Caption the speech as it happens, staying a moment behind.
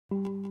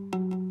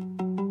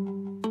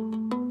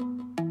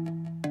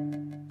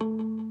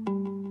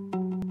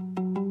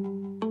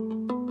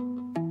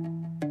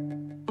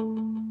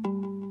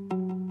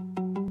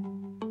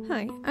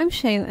Hi, I'm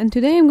Shale and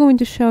today I'm going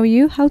to show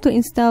you how to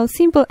install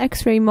simple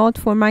X-ray mod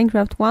for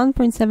Minecraft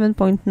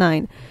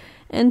 1.7.9,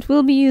 and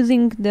we'll be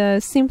using the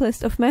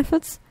simplest of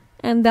methods,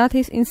 and that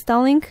is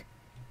installing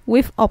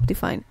with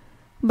OptiFine.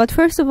 But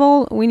first of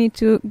all we need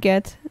to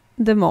get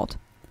the mod.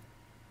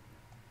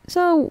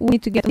 So we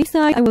need to get this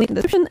site, I will link in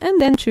the description, and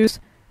then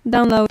choose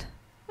download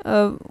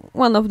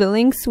one of the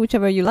links,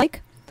 whichever you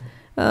like.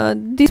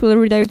 This will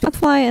redirect to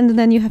Butterfly, and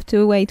then you have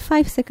to wait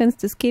 5 seconds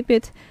to skip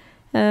it.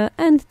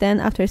 And then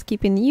after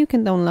skipping you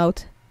can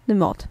download the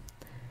mod.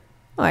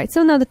 Alright,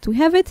 so now that we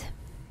have it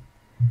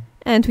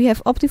and we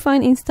have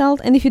OptiFine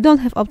installed, and if you don't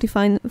have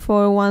OptiFine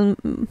for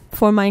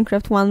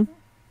Minecraft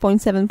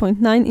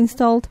 1.7.9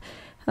 installed,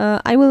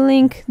 I will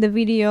link the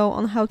video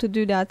on how to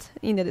do that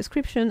in the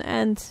description,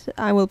 and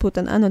I will put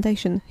an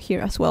annotation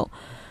here as well.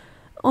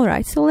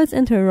 Alright, so let's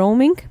enter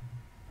roaming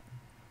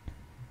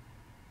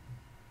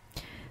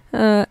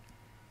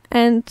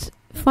and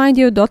find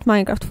your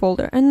 .minecraft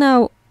folder, and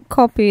now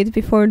copy it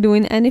before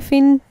doing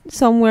anything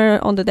somewhere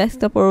on the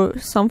desktop or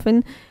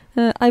something.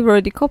 I've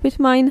already copied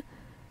mine,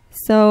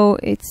 so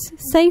it's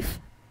safe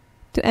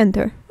to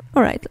enter.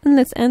 Alright, and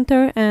let's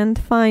enter and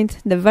find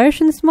the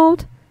versions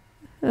mode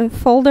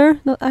folder,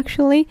 not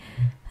actually,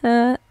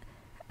 and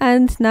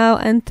now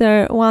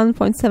enter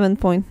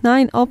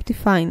 1.7.9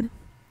 OptiFine,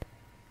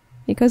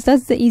 because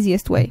that's the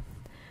easiest way.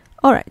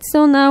 Alright,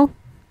 so now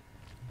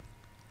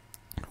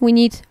we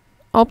need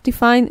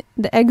OptiFine,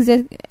 the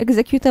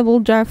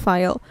executable jar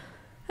file,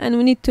 and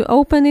we need to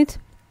open it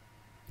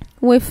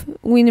with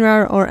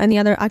WinRAR or any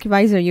other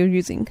archivizer you're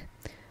using.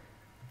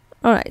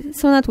 Alright,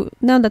 so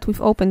now that we've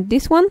opened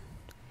this one,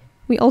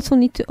 we also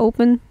need to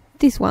open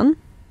this one.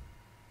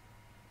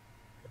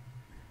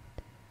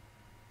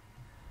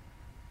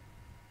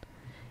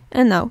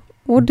 And now,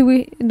 what do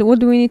we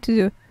need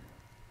to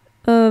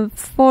do?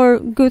 For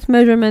good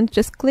measurement,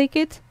 just click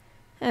it,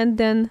 and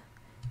then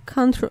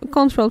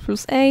Control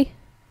plus A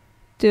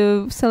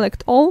to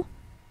select all.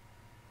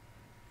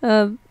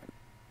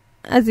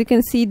 As you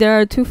can see, there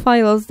are two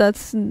files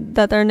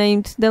that are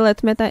named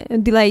delete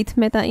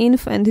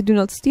meta-inf and do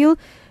not steal.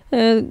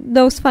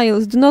 Those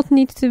files do not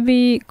need to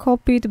be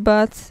copied,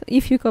 but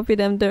if you copy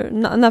them,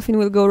 nothing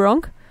will go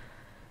wrong.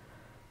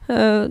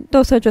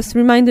 Those are just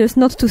reminders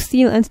not to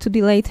steal and to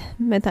delete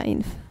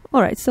meta-inf.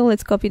 Alright, so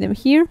let's copy them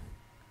here.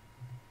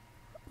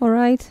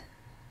 Alright,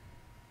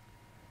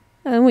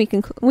 and we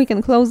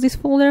can close this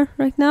folder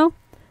right now.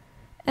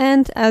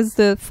 And as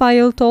the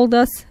file told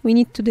us, we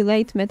need to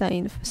delete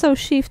meta-inf. So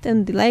shift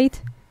and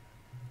delete.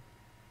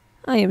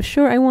 I am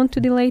sure I want to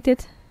delete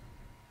it.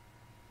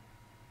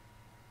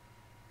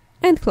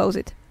 And close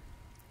it.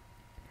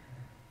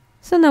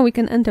 So now we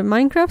can enter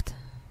Minecraft.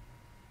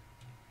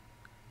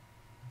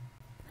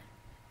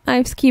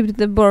 I've skipped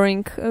the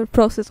boring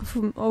process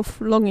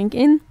of logging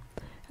in.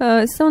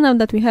 So now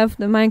that we have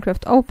the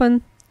Minecraft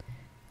open,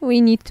 we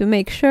need to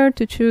make sure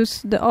to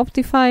choose the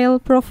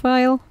OptiFile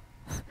profile.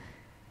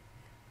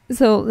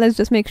 So let's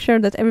just make sure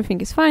that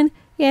everything is fine.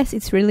 Yes,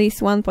 it's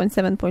release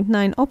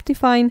 1.7.9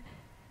 OptiFine.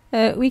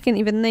 We can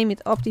even name it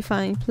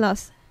OptiFine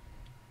plus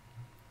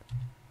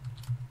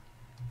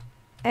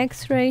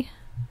XRay,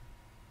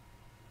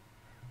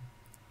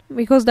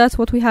 because that's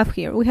what we have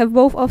here. We have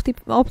both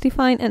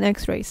OptiFine and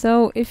XRay.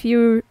 So if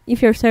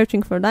you're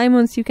searching for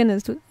diamonds, you can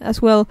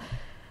as well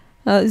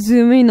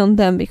zoom in on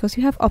them because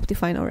you have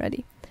OptiFine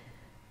already.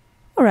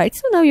 Alright,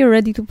 so now you're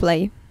ready to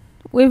play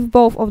with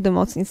both of the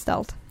mods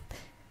installed.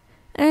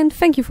 And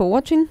thank you for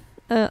watching.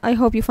 I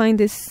hope you find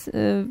this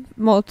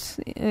mod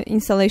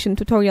installation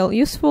tutorial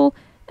useful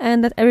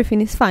and that everything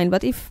is fine.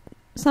 But if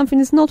something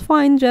is not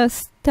fine,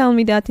 just tell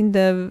me that in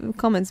the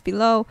comments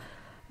below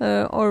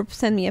or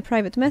send me a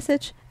private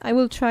message. I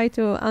will try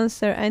to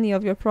answer any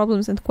of your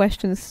problems and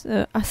questions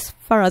as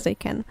far as I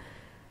can.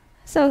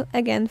 So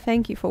again,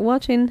 thank you for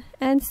watching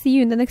and see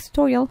you in the next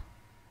tutorial.